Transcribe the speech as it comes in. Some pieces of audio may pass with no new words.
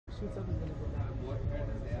shoots up, he's gonna go down.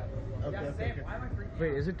 Okay.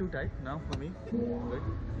 Wait, is it too tight now for me?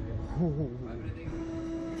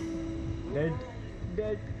 Good.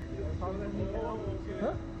 Dead. Dead.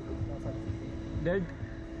 Huh? Dead.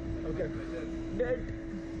 Okay. Dead.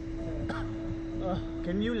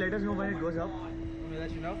 Can you let us know when it goes up? Let me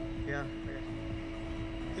let you know. Yeah.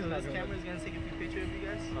 So this camera is gonna take a few pictures of you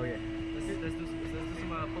guys. Oh yeah. Let's do some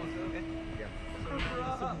poses, okay? Yeah. So we're gonna do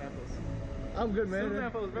the Superman pose. I'm good, man.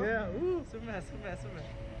 Superman pose, bro. Yeah. Woo. Superman.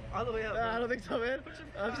 All the way up. I don't think so, man.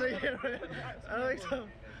 I'm saying here, man. I don't think so.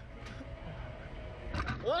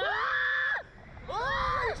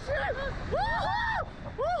 Oh shit!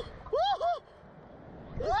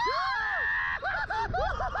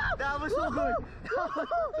 That was so good.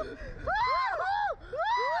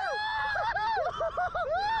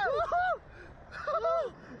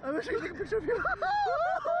 I wish I could take a picture of you.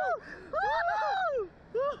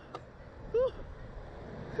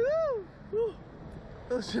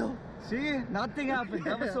 Let's chill. See, nothing happened.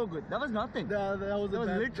 That was so good. That was nothing. That was literally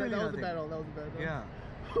that was a nothing. battle. That was a battle. Yeah.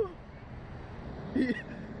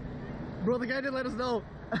 Bro, the guy didn't let us know.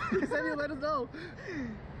 He said he'd let us know.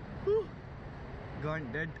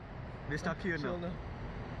 Gone, dead. We're stuck here Chill now.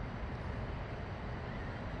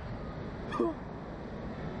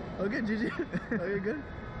 Okay, GG. Okay, good.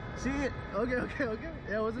 See, Okay.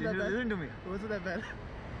 Yeah, wasn't that bad? listen to me. It wasn't that bad.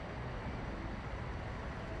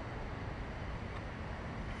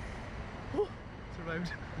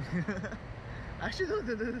 Survived. Actually, though,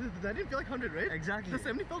 that didn't feel like 100, right? Exactly. The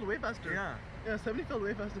 70 felt way faster. Yeah. Yeah, 70 felt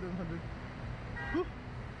way faster than 100.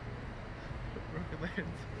 Broken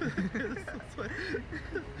lands.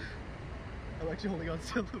 I'm actually holding on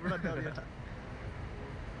still. We're not down yet.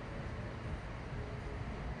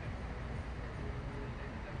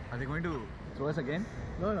 Are they going to throw us again?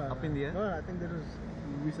 No. Up in the air? No, I think they're just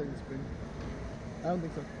resetting the spring. I don't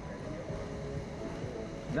think so.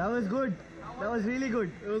 That was good. That was really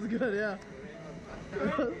good. It was good, yeah.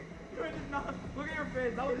 Look at your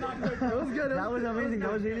face. That was not good. It was good. That was amazing.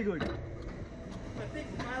 That was really good. I think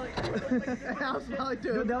smiling. I was smiling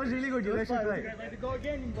too. Dude, that was really good. You guys should fine. try. You guys like to go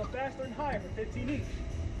again? You can go faster and higher for 15 each.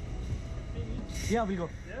 Yeah, we'll go.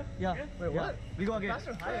 Yeah? Yeah. Okay. Wait, what? We'll go again.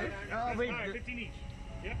 Faster, higher? Wait. Higher, 15 each.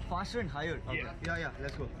 Yeah? Faster and higher. Okay. Yeah. Yeah.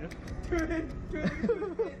 Let's go.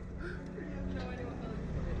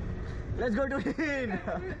 Let's go to Tuhin.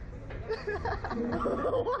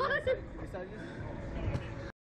 What?